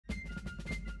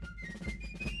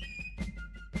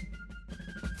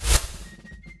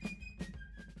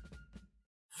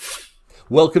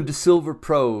Welcome to Silver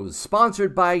Pros,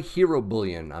 sponsored by Hero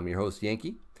Bullion. I'm your host,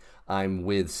 Yankee. I'm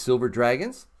with Silver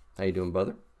Dragons. How you doing,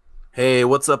 brother? Hey,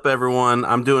 what's up, everyone?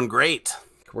 I'm doing great.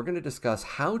 We're going to discuss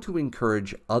how to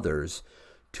encourage others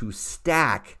to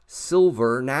stack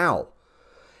silver now.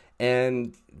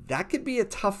 And that could be a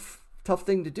tough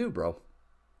thing to do, bro.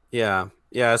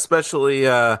 Yeah, especially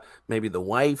maybe the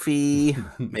wifey,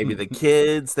 maybe the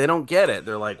kids. They don't get it.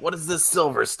 They're like, what is this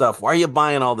silver stuff? Why are you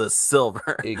buying all this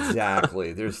silver?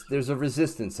 Exactly. There's a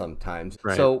resistance sometimes.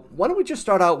 Right. So why don't we just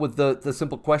start out with the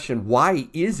simple question, why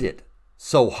is it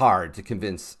so hard to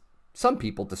convince some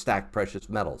people to stack precious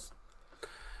metals?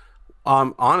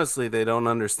 Honestly, they don't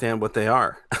understand what they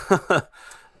are.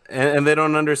 and they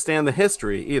don't understand the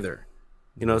history either.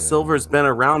 You know, silver's been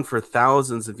around for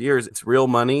thousands of years. It's real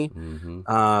money.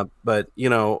 But, you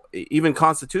know, even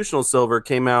constitutional silver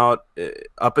came out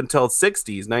up until the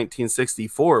 60s.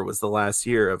 1964 was the last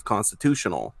year of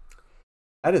constitutional.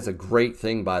 That is a great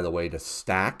thing, by the way, to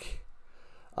stack.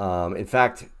 In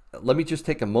fact, let me just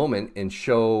take a moment and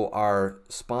show our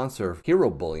sponsor, Hero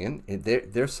Bullion.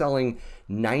 They're selling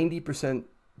 90%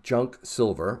 junk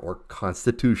silver, or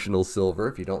constitutional silver,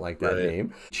 if you don't like that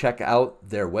name. Check out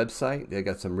their website. They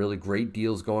got some really great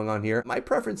deals going on here. My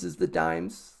preference is the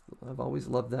dimes. I've always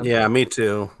loved them. Yeah, me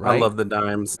too. Right? I love the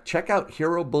dimes. Check out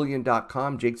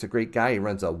herobullion.com. Jake's a great guy. He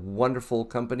runs a wonderful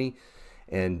company,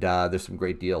 and there's some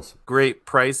great deals. Great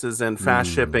prices and fast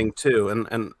shipping too,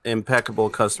 and impeccable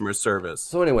customer service.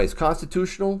 So anyways,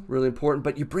 constitutional, really important,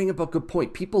 but you bring up a good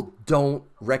point. People don't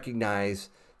recognize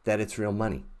that it's real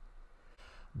money.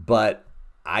 But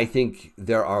I think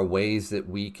there are ways that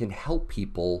we can help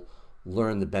people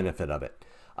learn the benefit of it.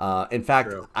 In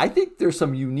fact, I think there's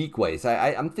some unique ways.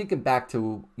 I'm thinking back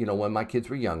to, you know, when my kids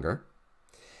were younger,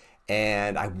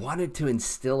 and I wanted to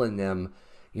instill in them,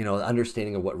 you know,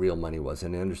 understanding of what real money was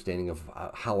and an understanding of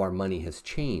how our money has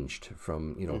changed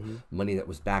from, you know, money that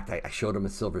was backed. I showed them a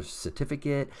silver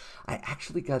certificate. I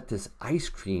actually got this ice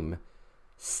cream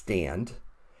stand.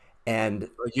 And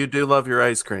you do love your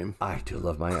ice cream. I do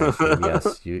love my ice cream.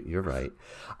 Yes, you're right.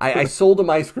 I sold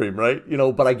them ice cream, right? You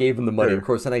know, but I gave them the money, of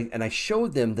course. And I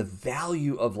showed them the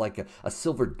value of like a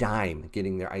silver dime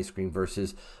getting their ice cream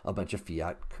versus a bunch of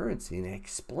fiat currency. And I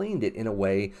explained it in a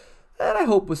way that I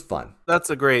hope was fun. That's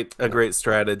a great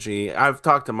strategy. I've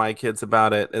talked to my kids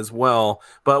about it as well.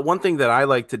 But one thing that I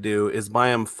like to do is buy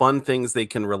them fun things they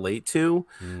can relate to,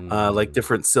 like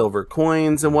different silver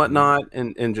coins and whatnot,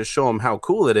 and just show them how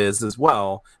cool it is as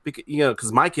well. Because, you know,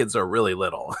 because my kids are really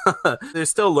little. They're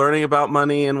still learning about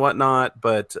money and whatnot,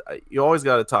 but you always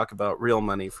got to talk about real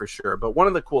money for sure. But one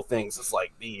of the cool things is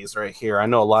like these right here. I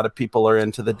know a lot of people are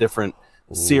into the different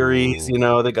series. You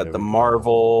know, they got the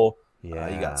Marvel.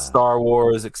 Yeah, you got Star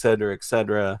Wars, etc.,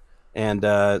 etc., and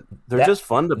they're just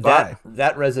fun to buy.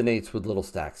 That resonates with Little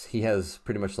Stacks. He has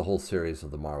pretty much the whole series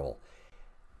of the Marvel.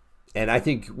 And I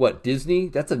think, what, Disney?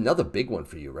 That's another big one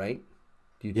for you, right?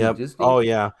 Do you do Disney? Oh,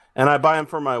 yeah. And I buy them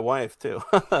for my wife, too.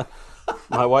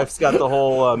 My wife's got the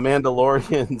whole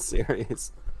Mandalorian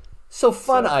series. So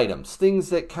fun items,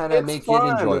 things that kind of make it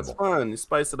enjoyable. It's fun. You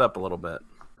spice it up a little bit.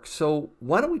 So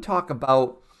why don't we talk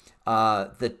about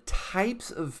the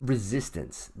types of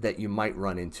resistance that you might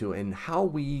run into and how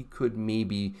we could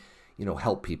maybe, you know,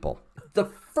 help people. The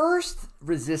first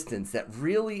resistance that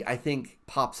really, I think,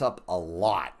 pops up a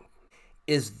lot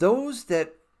is those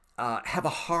that have a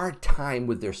hard time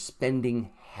with their spending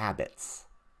habits.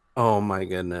 Oh my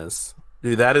goodness.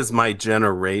 Dude, that is my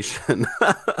generation.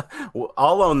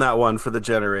 I'll own that one for the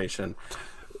generation.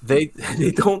 They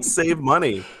don't save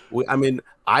money. I mean,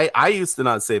 I used to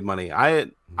not save money.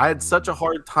 I had such a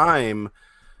hard time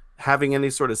having any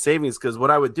sort of savings, because what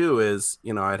I would do is,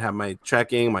 you know, I'd have my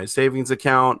checking, my savings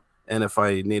account, and if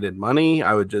I needed money,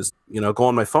 I would just, you know, go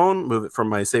on my phone, move it from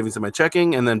my savings to my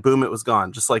checking, and then boom, it was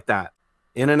gone, just like that,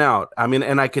 in and out. I mean,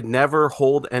 and I could never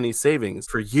hold any savings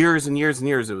for years and years and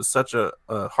years. It was such a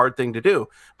hard thing to do.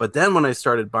 But then when I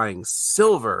started buying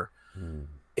silver,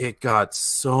 it got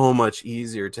so much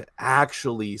easier to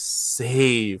actually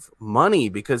save money,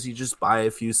 because you just buy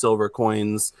a few silver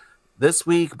coins this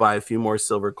week, buy a few more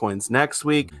silver coins next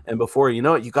week, and before you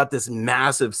know it, you got this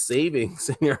massive savings,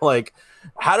 and you're like,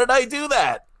 how did I do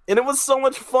that? And it was so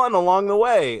much fun along the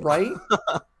way. Right?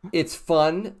 It's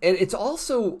fun, and it's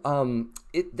also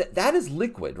that is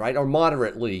liquid, right? Or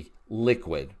moderately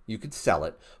liquid. You could sell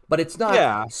it, but it's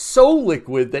not so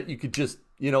liquid that you could just,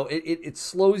 you know, it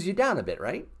slows you down a bit,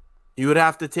 right? You would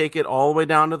have to take it all the way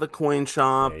down to the coin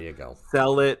shop, there you go,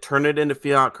 sell it, turn it into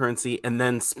fiat currency, and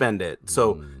then spend it.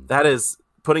 So that is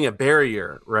putting a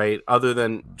barrier, right? Other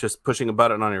than just pushing a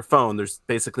button on your phone, there's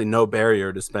basically no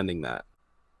barrier to spending that.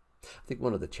 I think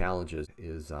one of the challenges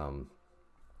is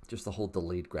just the whole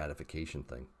delayed gratification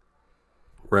thing.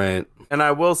 Right. And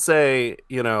I will say,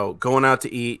 you know, going out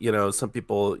to eat, you know, some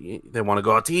people, they want to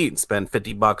go out to eat and spend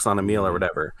 $50 on a meal or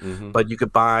whatever. But you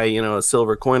could buy, you know, a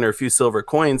silver coin or a few silver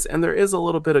coins, and there is a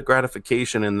little bit of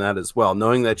gratification in that as well,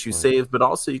 knowing that you saved, but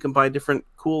also you can buy different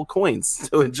cool coins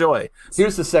to enjoy.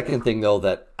 Here's the second thing, though,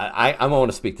 that I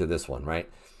want to speak to this one, right?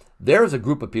 There's a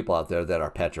group of people out there that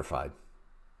are petrified.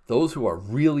 Those who are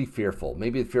really fearful,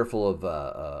 maybe fearful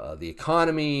of the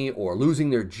economy or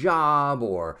losing their job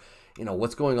or, you know,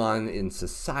 what's going on in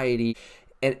society.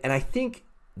 And I think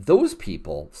those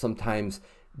people sometimes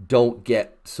don't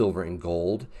get silver and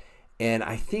gold. And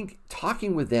I think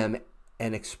talking with them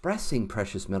and expressing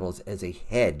precious metals as a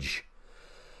hedge,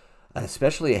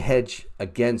 especially a hedge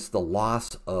against the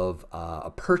loss of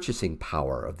a purchasing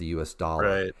power of the US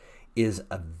dollar, is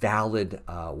a valid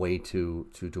way to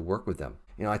work with them.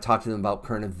 You know, I talk to them about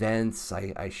current events.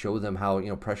 I show them how, you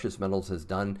know, precious metals has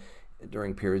done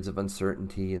during periods of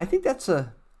uncertainty. I think that's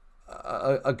a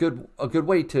good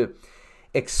way to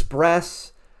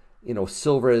express, you know,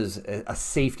 silver as a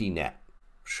safety net.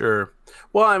 Sure.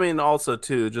 Well, I mean, also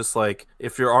too, just like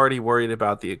if you're already worried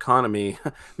about the economy,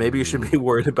 maybe you should be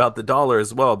worried about the dollar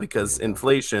as well, because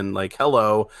inflation, like,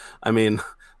 hello, I mean,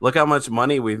 look how much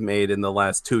money we've made in the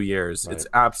last 2 years. It's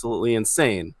absolutely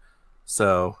insane.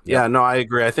 So yeah, no, I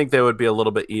agree. I think they would be a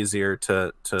little bit easier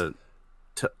to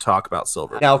talk about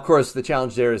silver. Now, of course, the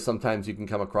challenge there is sometimes you can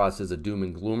come across as a doom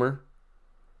and gloomer,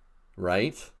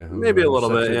 right? Maybe a little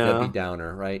bit, yeah. Debbie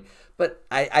Downer, right? But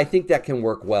I think that can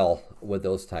work well with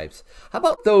those types. How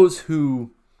about those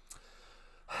who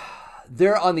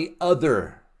they're on the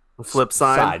other flip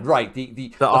side, right?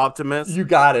 The optimist. You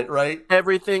got it, right?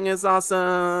 Everything is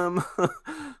awesome.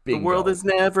 The world is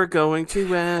never going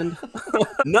to end.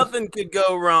 Nothing could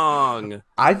go wrong.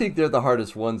 I think they're the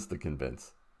hardest ones to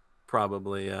convince.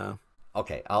 Probably, yeah.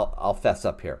 Okay, I'll fess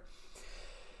up here.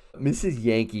 Mrs.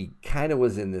 Yankee kind of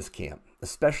was in this camp,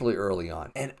 especially early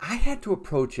on. And I had to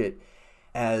approach it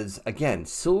as, again,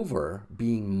 silver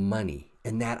being money,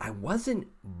 and that I wasn't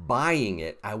buying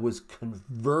it, I was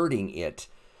converting it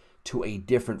to a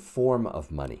different form of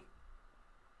money.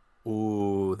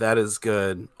 Ooh, that is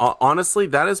good. Honestly,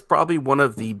 that is probably one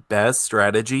of the best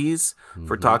strategies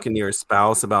for talking to your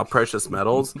spouse about precious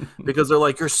metals, because they're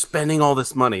like, you're spending all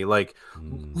this money. Like,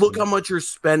 look how much you're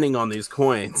spending on these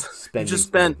coins. You just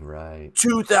spent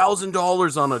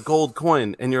 $2,000 on a gold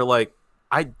coin. And you're like,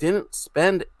 I didn't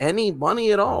spend any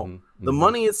money at all. The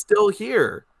money is still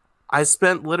here. I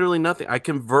spent literally nothing. I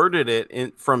converted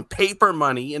it from paper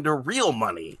money into real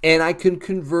money. And I can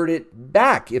convert it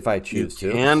back if I choose to.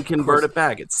 You can convert it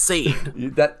back. It's saved.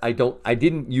 I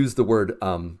didn't use the word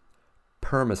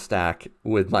permastack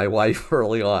with my wife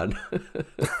early on.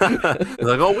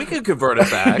 Like, oh, we can convert it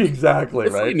back. Exactly,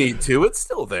 if right? we need to, it's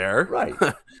still there. Right.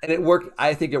 And it worked.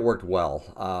 I think it worked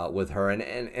well with her,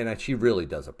 and she really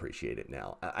does appreciate it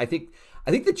now. I think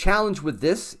the challenge with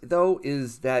this, though,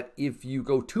 is that if you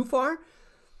go too far,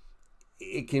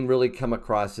 it can really come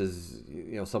across as,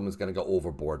 you know, someone's going to go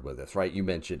overboard with this, right? You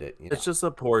mentioned it. It's just a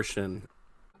portion.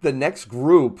 The next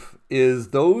group is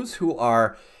those who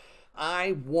are,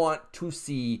 I want to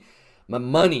see my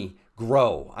money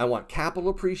grow. I want capital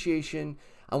appreciation.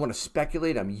 I want to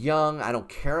speculate. I'm young. I don't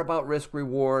care about risk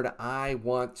reward. I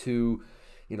want to,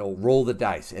 you know, roll the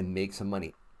dice and make some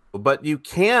money. But you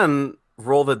can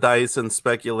roll the dice and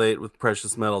speculate with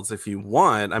precious metals if you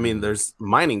want. I mean, there's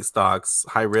mining stocks,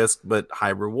 high risk but high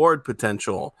reward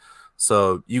potential.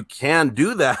 So you can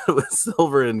do that with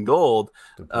silver and gold.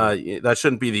 That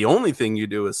shouldn't be the only thing you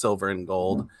do with silver and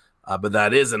gold, but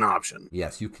that is an option.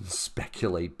 Yes, you can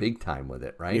speculate big time with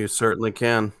it, right? You certainly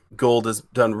can. Gold has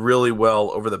done really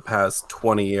well over the past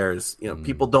 20 years. You know,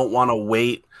 people don't want to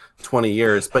wait 20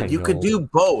 years, but you could do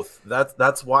both.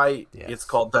 That's why it's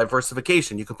called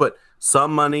diversification. You can put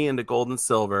some money into gold and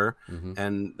silver,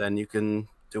 and then you can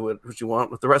do what you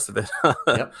want with the rest of it.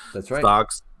 Yep, that's right.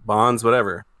 Stocks, bonds,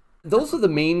 whatever. Those are the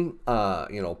main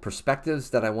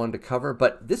perspectives that I wanted to cover,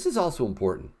 but this is also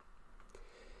important.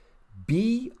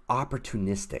 Be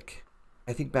opportunistic.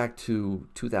 I think back to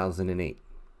 2008,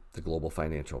 the global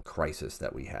financial crisis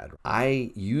that we had.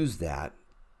 I used that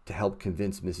to help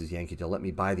convince Mrs. Yankee to let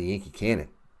me buy the Yankee Cannon,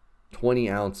 20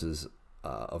 ounces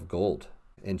of gold.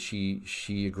 And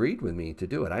she agreed with me to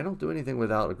do it. I don't do anything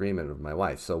without agreement with my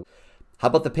wife. So how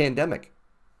about the pandemic?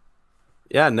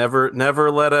 Yeah, never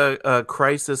let a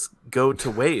crisis go to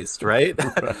waste, right?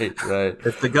 Right.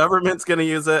 If the government's going to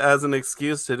use it as an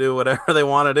excuse to do whatever they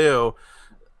want to do,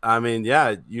 I mean,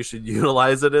 yeah, you should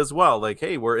utilize it as well. Like,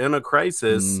 hey, we're in a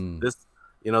crisis.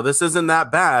 This isn't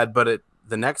that bad, but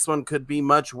the next one could be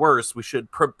much worse. We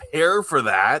should prepare for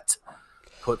that.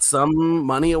 Put some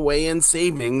money away in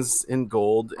savings in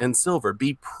gold and silver.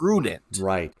 Be prudent.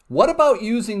 Right. What about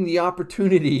using the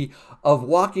opportunity of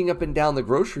walking up and down the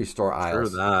grocery store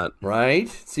aisles? True that. Right?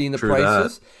 Seeing the True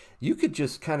prices. that. You could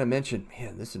just kind of mention,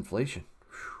 man, this inflation.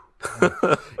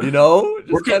 You know?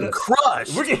 Just We're getting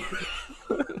crushed.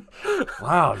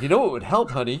 Wow. You know what would help,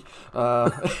 honey?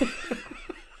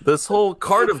 This whole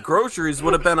cart of groceries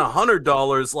would have been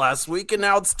 $100 last week, and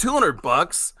now it's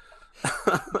 $200.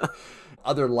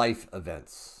 Other life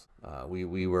events.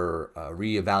 We were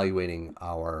reevaluating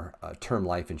our term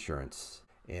life insurance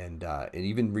and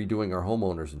even redoing our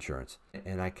homeowners insurance.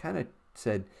 And I kind of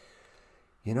said,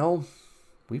 you know,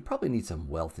 we probably need some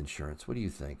wealth insurance. What do you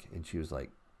think? And she was like,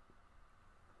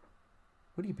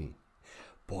 what do you mean?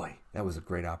 Boy, that was a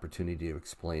great opportunity to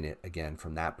explain it again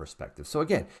from that perspective. So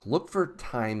again, look for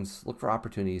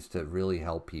opportunities to really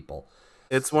help people.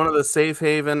 It's one of the safe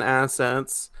haven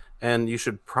assets, and you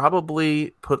should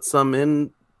probably put some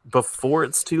in before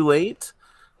it's too late.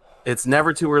 It's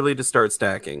never too early to start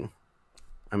stacking.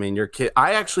 I mean,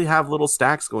 I actually have little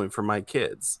stacks going for my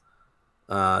kids.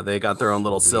 They got their own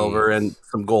little silver and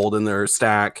some gold in their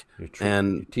stack.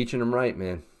 You're teaching them right,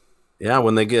 man. Yeah,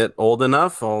 when they get old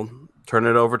enough, I'll turn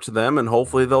it over to them, and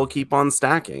hopefully they'll keep on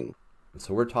stacking.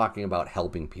 So we're talking about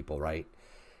helping people, right?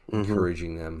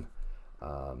 Encouraging them.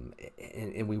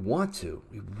 And we want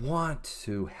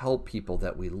to help people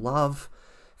that we love,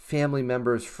 family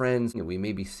members, friends. You know, we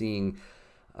may be seeing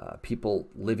people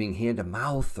living hand to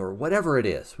mouth or whatever it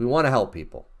is. We want to help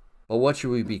people. But what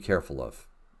should we be careful of,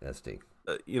 SD?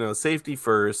 Safety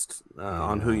first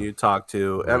on who you talk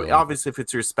to. I mean, obviously, if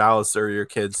it's your spouse or your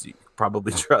kids, you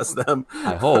probably trust them.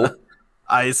 I hope.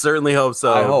 I certainly hope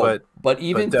so. I hope. But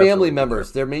even family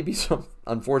members, there may be some,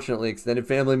 unfortunately, extended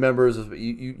family members.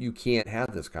 You can't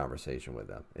have this conversation with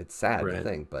them. It's sad to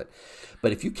think, but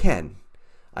if you can,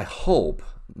 I hope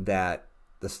that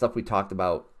the stuff we talked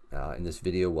about in this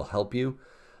video will help you.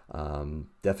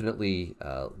 Definitely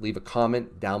leave a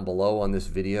comment down below on this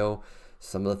video.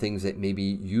 Some of the things that maybe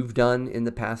you've done in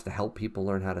the past to help people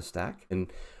learn how to stack.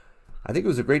 And I think it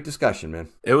was a great discussion, man.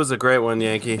 It was a great one,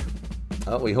 Yankee.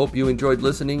 We hope you enjoyed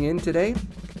listening in today,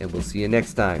 and we'll see you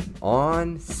next time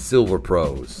on Silver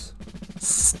Pros.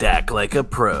 Stack like a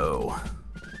pro.